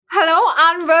Hello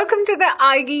and welcome to the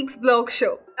iGeeks blog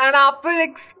show, an Apple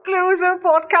exclusive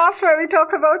podcast where we talk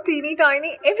about teeny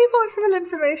tiny, every possible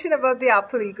information about the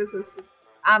Apple ecosystem.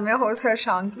 I'm your host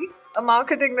Harshanki, a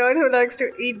marketing nerd who likes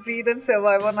to eat, breathe, and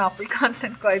survive on Apple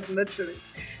content quite literally.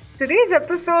 Today's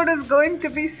episode is going to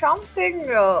be something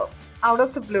out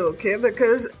of the blue, okay?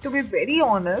 Because to be very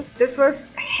honest, this was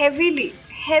heavily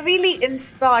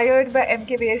inspired by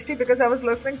MKBHD because I was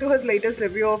listening to his latest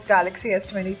review of Galaxy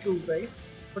S22, right?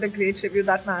 What a great review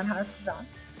that man has done.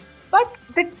 But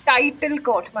the title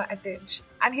caught my attention.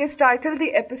 And he has titled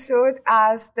the episode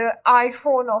as the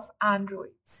iPhone of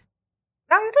Androids.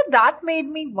 Now, that made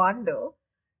me wonder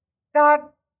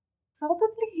that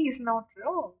probably he's not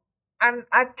wrong. And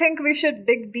I think we should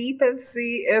dig deep and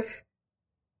see if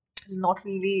not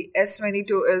really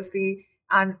S22 is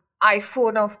an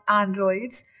iPhone of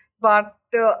Androids, but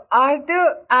are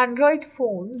the Android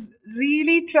phones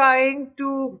really trying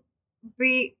to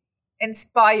be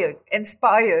inspired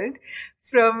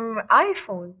from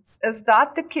iPhones? Is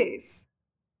that the case?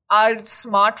 Are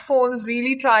smartphones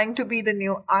really trying to be the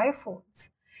new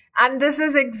iPhones? And this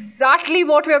is exactly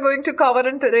what we are going to cover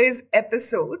in today's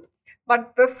episode.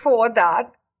 But before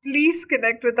that, please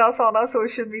connect with us on our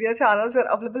social media channels.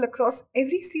 We're available across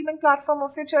every streaming platform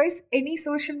of your choice, any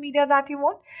social media that you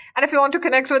want. And if you want to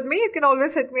connect with me, you can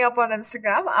always hit me up on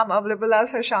Instagram. I'm available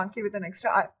as Harshanki with an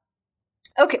extra I.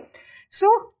 Okay,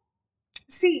 so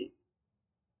see,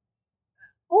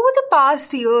 over the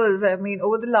past years,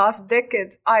 over the last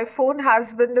decades, iPhone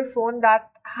has been the phone that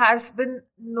has been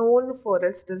known for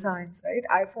its designs, right?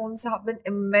 iPhones have been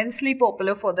immensely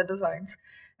popular for the designs.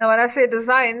 Now, when I say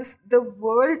designs, the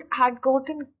world had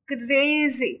gotten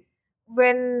crazy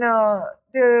when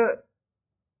the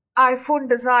iPhone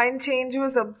design change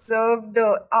was observed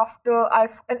after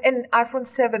in iPhone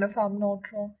 7, if I'm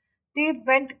not wrong. They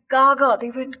went gaga,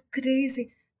 they went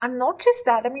crazy. And not just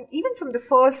that, even from the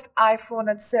first iPhone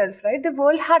itself, right? The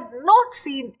world had not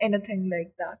seen anything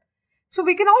like that. So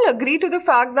we can all agree to the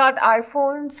fact that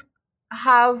iPhones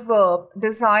have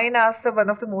design as one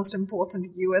of the most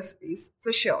important USPs,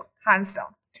 for sure, hands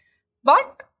down.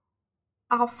 But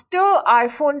after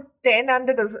iPhone 10 and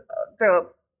the the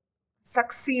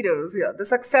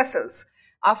successors,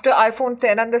 after iPhone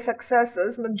 10 and the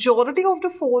successors, majority of the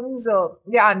phones,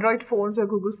 the Android phones or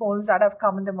Google phones that have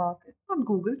come in the market, not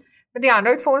Google, but the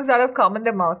Android phones that have come in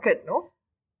the market,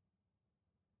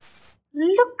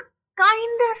 look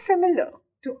kind of similar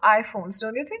to iPhones,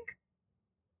 don't you think?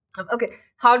 Okay,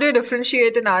 how do you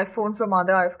differentiate an iPhone from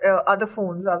other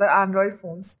phones, other Android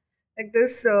phones? Like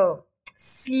this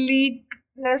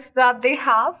sleekness that they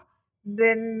have,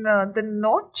 then the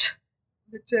notch,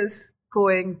 which is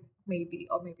going maybe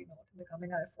or maybe not in the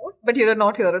coming iPhone, but you did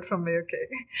not hear it from me, okay?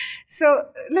 So,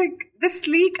 like the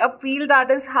sleek appeal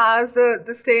that is has the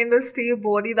stainless steel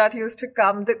body that used to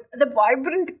come, the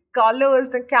vibrant colors,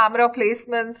 the camera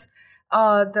placements,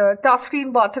 the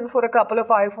touchscreen button for a couple of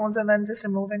iPhones and then just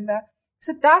removing that.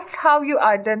 So that's how you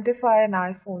identify an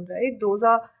iPhone, right? Those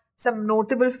are some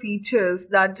notable features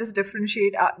that just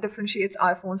differentiates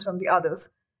iPhones from the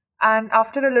others. And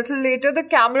after a little later, the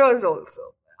cameras also.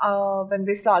 When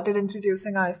they started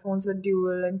introducing iPhones with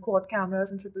dual and quad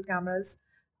cameras and triple cameras,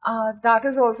 that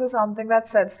is also something that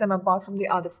sets them apart from the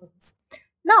other phones.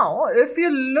 Now, if you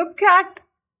look at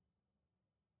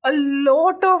a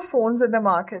lot of phones in the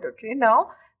market, okay?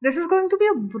 Now, this is going to be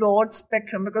a broad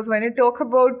spectrum because when you talk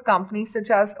about companies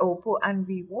such as Oppo and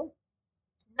Vivo,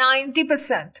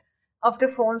 90% of the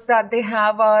phones that they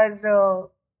have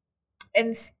are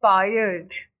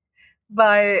inspired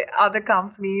by other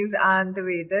companies and the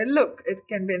way they look. It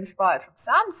can be inspired from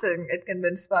Samsung, it can be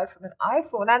inspired from an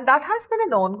iPhone, and that has been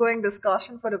an ongoing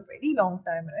discussion for a very long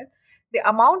time, right? The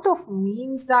amount of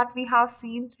memes that we have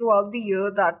seen throughout the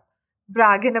year that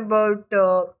bragging about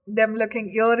them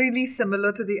looking eerily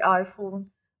similar to the iPhone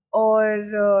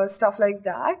or stuff like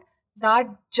that, that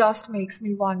just makes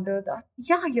me wonder that,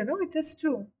 yeah, it is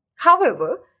true.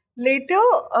 However, later,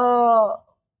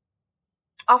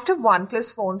 after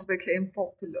OnePlus phones became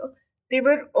popular, they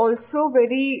were also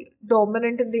very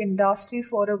dominant in the industry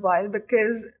for a while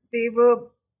because they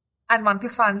were, and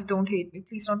OnePlus fans don't hate me,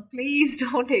 please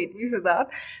don't hate me for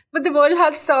that. But the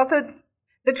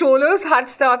trollers had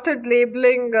started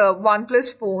labeling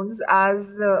OnePlus phones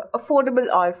as affordable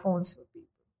iPhones for people.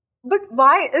 But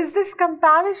why is this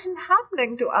comparison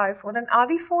happening to iPhone? And are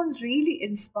these phones really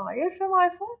inspired from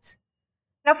iPhones?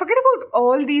 Now, forget about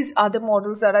all these other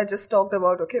models that I just talked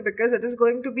about, okay? Because it is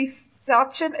going to be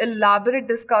such an elaborate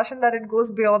discussion that it goes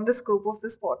beyond the scope of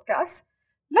this podcast.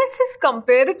 Let's just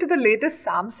compare it to the latest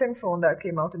Samsung phone that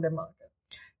came out in the market.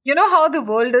 You know how the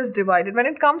world is divided when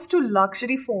it comes to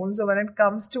luxury phones or when it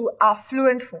comes to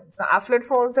affluent phones. Now, affluent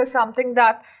phones are something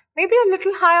that may be a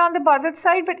little high on the budget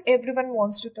side, but everyone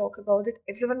wants to talk about it.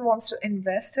 Everyone wants to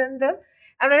invest in them.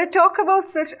 And when I talk about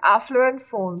such affluent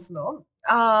phones, no,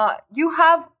 you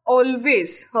have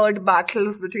always heard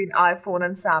battles between iPhone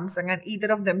and Samsung, and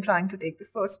either of them trying to take the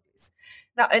first place.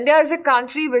 Now, India is a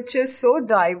country which is so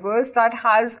diverse that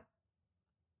has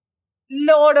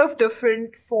lot of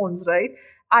different phones, right?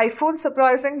 iPhone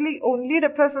surprisingly only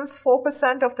represents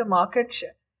 4% of the market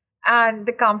share. And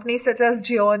the companies such as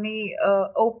Xiaomi,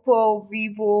 Oppo,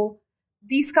 Vivo,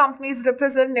 these companies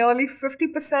represent nearly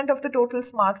 50% of the total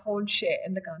smartphone share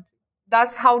in the country.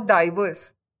 That's how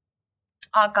diverse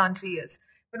our country is.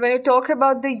 But when you talk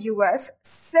about the US,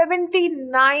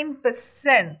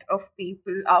 79% of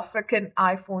people are freaking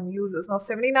iPhone users. Now,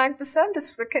 79%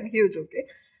 is freaking huge, okay?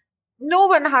 No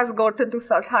one has gotten to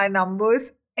such high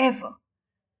numbers ever.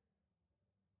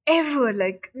 Ever.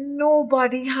 Like,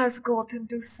 nobody has gotten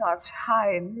to such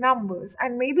high numbers.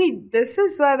 And maybe this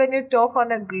is why, when you talk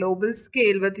on a global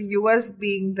scale, with the US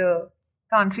being the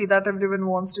country that everyone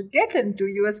wants to get into,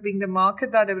 US being the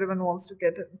market that everyone wants to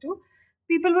get into,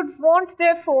 people would want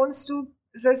their phones to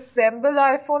resemble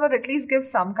iPhone or at least give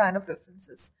some kind of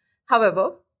differences.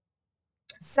 However,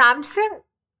 Samsung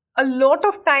a lot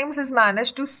of times has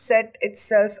managed to set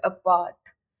itself apart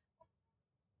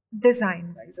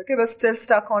design wise. Okay, we're still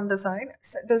stuck on design.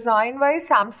 Design wise,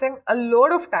 Samsung a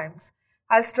lot of times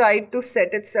has tried to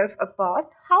set itself apart.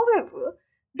 However,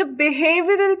 the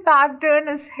behavioral pattern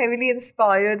is heavily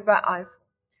inspired by iPhone.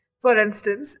 For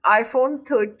instance, iPhone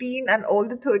 13 and all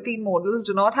the 13 models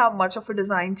do not have much of a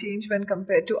design change when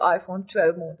compared to iPhone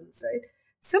 12 models, right?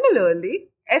 Similarly,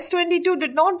 S22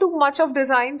 did not do much of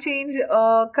design change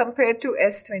compared to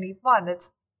S21.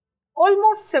 It's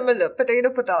almost similar,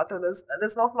 potato.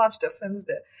 There's not much difference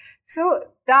there. So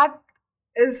that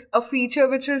is a feature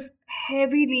which is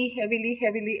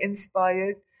heavily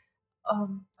inspired.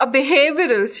 A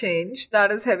behavioral change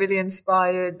that is heavily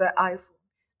inspired by iPhone.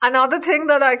 Another thing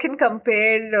that I can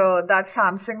compare that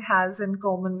Samsung has in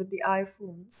common with the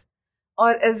iPhones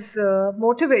or is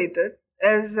motivated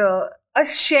is a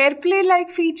SharePlay like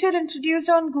feature introduced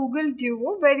on Google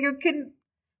Duo where you can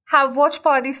have watch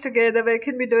parties together, where you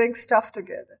can be doing stuff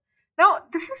together. Now,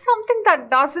 this is something that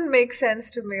doesn't make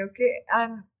sense to me, okay?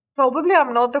 And probably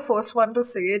I'm not the first one to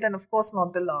say it, and of course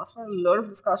not the last one. A lot of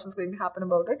discussions going to happen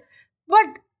about it.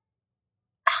 But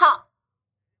ha,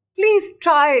 please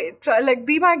try like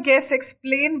be my guest,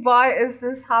 explain why is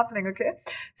this happening, okay?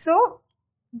 So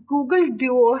Google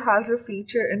Duo has a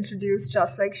feature introduced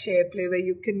just like SharePlay where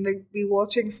you can like be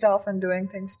watching stuff and doing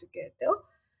things together,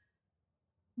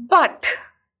 but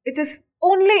it is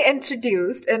only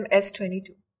introduced in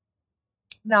S22.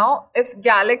 Now, if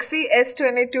Galaxy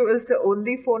S22 is the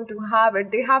only phone to have it,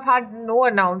 they have had no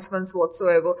announcements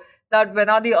whatsoever that when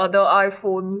are the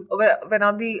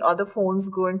other phones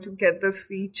going to get this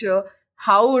feature?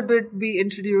 How would it be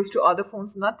introduced to other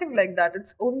phones? Nothing like that.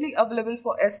 It's only available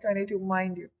for S22,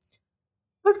 mind you.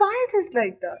 But why is it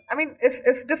like that? I mean,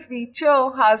 if the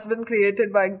feature has been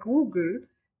created by Google,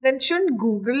 then shouldn't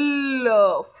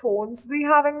Google phones be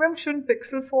having them? Shouldn't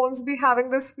Pixel phones be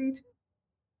having this feature?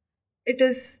 It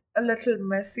is a little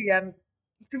messy, and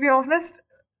to be honest,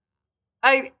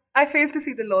 I fail to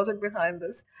see the logic behind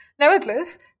this.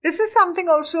 Nevertheless, this is something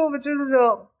also which is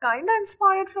kind of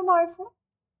inspired from iPhone.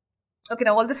 Okay,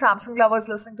 now all the Samsung lovers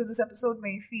listening to this episode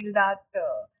may feel that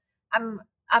I'm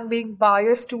being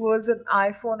biased towards an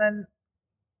iPhone and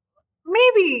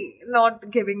maybe not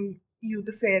giving you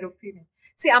the fair opinion.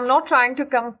 See, I'm not trying to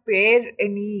compare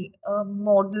any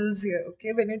models here,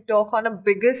 okay? When you talk on a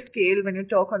bigger scale, when you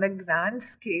talk on a grand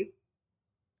scale,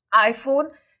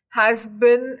 iPhone has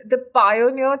been the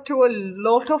pioneer to a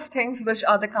lot of things which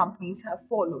other companies have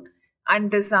followed. And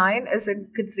design is a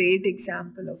great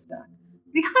example of that.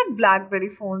 We had BlackBerry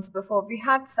phones before, we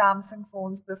had Samsung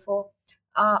phones before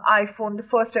iPhone, the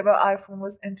first ever iPhone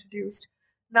was introduced.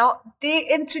 Now, they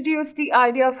introduced the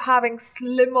idea of having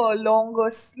slimmer, longer,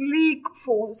 sleek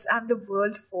phones, and the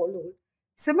world followed.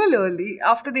 Similarly,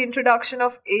 after the introduction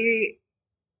of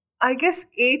I guess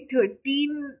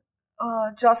A13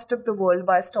 just took the world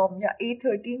by storm. Yeah,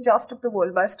 A13 just took the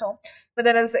world by storm. But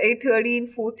then as A13,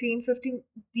 14, 15,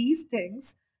 these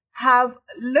things have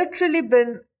literally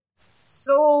been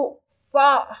so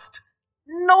fast.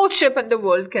 No chip in the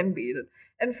world can beat it.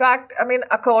 In fact, I mean,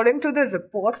 according to the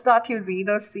reports that you read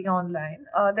or see online,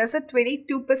 there's a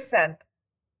 22%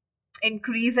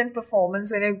 increase in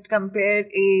performance when you compare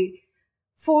a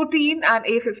 14 and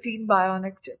A15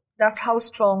 bionic chip. That's how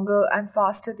stronger and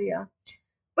faster they are.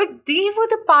 But they were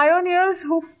the pioneers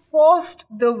who forced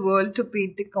the world to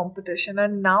beat the competition,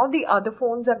 and now the other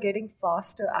phones are getting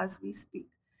faster as we speak.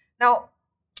 Now,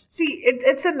 see,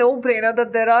 it's a no brainer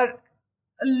that there are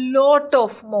a lot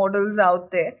of models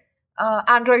out there,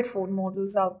 Android phone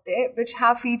models out there, which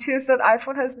have features that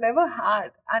iPhone has never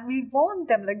had, and we want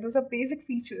them. Like, those are basic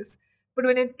features. But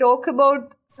when you talk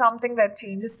about something that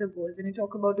changes the world, when you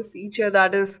talk about a feature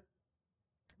that is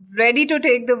ready to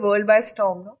take the world by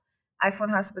storm, no?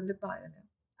 iPhone has been the pioneer.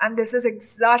 And this is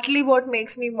exactly what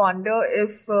makes me wonder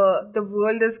if the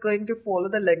world is going to follow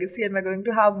the legacy and we're going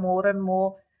to have more and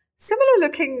more similar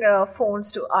looking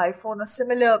phones to iPhone or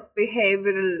similar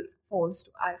behavioral phones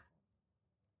to iPhone.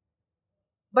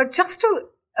 But just to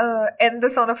end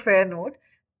this on a fair note,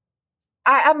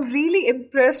 I am really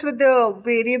impressed with the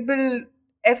variable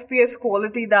FPS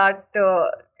quality that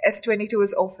S22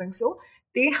 is offering. So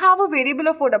they have a variable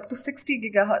of what, up to 60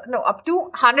 gigahertz, no, up to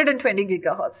 120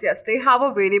 gigahertz. Yes, they have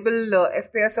a variable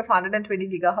FPS of 120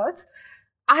 gigahertz.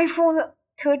 iPhone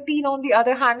 13, on the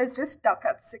other hand, is just stuck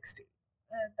at 60.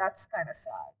 That's kind of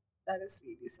sad. That is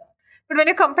really sad. But when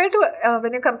you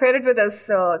compare it with S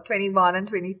 21 and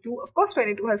 22, of course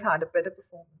 22 has had a better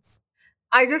performance.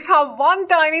 I just have one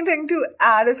tiny thing to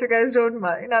add if you guys don't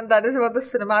mind, and that is about the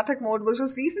cinematic mode, which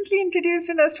was recently introduced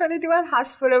in S 22 and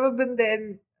has forever been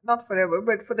there. Not forever,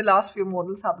 but for the last few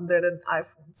models have been there in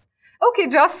iPhones. Okay,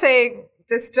 just saying,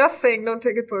 just saying, don't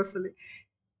take it personally.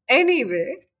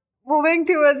 Anyway, moving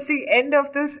towards the end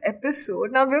of this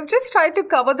episode, now we've just tried to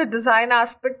cover the design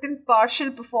aspect and partial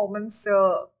performance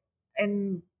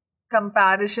in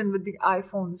comparison with the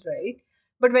iPhones, right?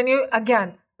 But when you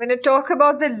talk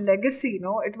about the legacy,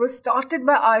 it was started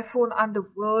by iPhone and the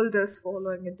world is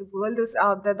following it. The world is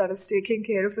out there that is taking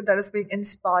care of it, that is being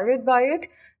inspired by it.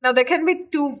 Now, there can be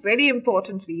two very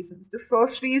important reasons. The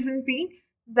first reason being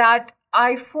that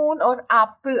iPhone or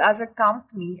Apple as a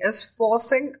company is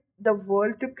forcing the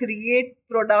world to create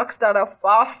products that are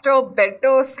faster,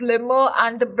 better, slimmer,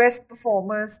 and the best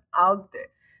performers out there.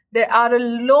 There are a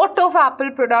lot of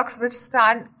Apple products which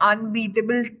stand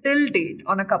unbeatable till date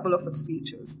on a couple of its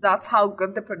features. That's how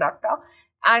good the product are.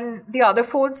 And the other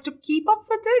phones, to keep up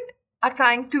with it, are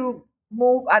trying to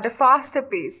move at a faster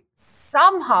pace.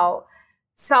 Somehow,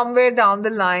 somewhere down the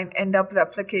line, end up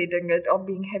replicating it or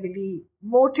being heavily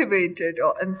motivated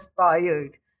or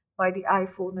inspired by the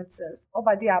iPhone itself or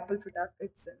by the Apple product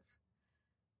itself.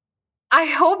 I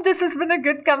hope this has been a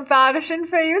good comparison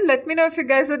for you. Let me know if you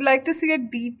guys would like to see a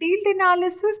detailed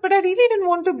analysis, but I really didn't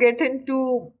want to get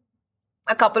into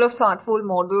a couple of smartphone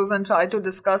models and try to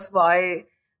discuss why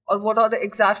or what are the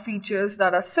exact features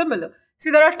that are similar.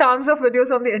 See, there are tons of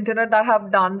videos on the internet that have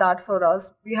done that for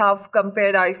us. We have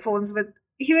compared iPhones with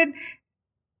even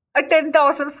a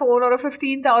 10,000 phone or a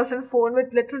 15,000 phone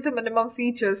with little to minimum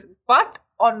features, but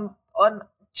on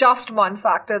just one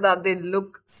factor that they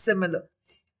look similar.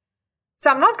 So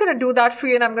I'm not going to do that for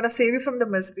you and I'm going to save you from the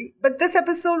misery. But this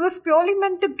episode was purely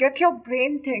meant to get your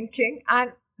brain thinking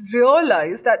and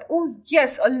realize that, oh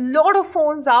yes, a lot of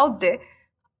phones out there,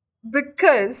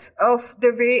 because of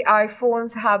the way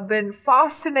iPhones have been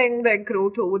fastening their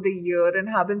growth over the year and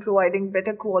have been providing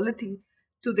better quality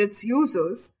to its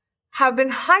users, have been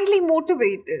highly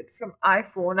motivated from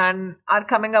iPhone and are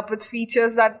coming up with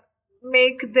features that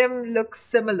make them look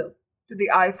similar to the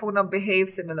iPhone or behave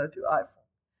similar to iPhone.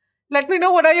 Let me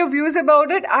know what are your views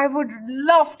about it. I would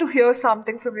love to hear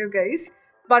something from you guys.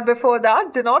 But before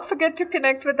that, do not forget to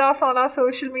connect with us on our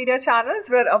social media channels.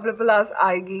 We're available as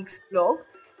iGeeks blog.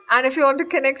 And if you want to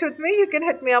connect with me, you can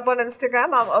hit me up on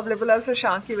Instagram. I'm available as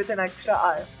Roshanki with an extra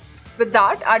I. With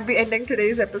that, I'd be ending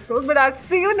today's episode. But I'll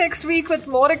see you next week with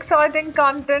more exciting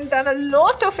content and a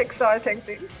lot of exciting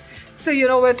things. So you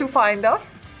know where to find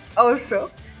us. Also,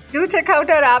 do check out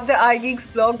our app, the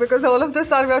iGeeks blog, because all of this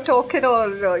that we're talking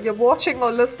or you're watching or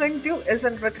listening to is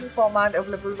in written format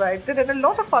available right there, and a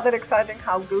lot of other exciting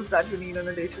how-tos that you need on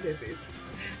a day-to-day basis.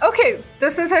 Okay,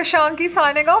 this is Harshanki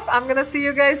signing off. I'm going to see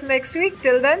you guys next week.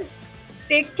 Till then,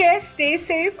 take care, stay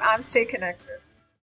safe, and stay connected.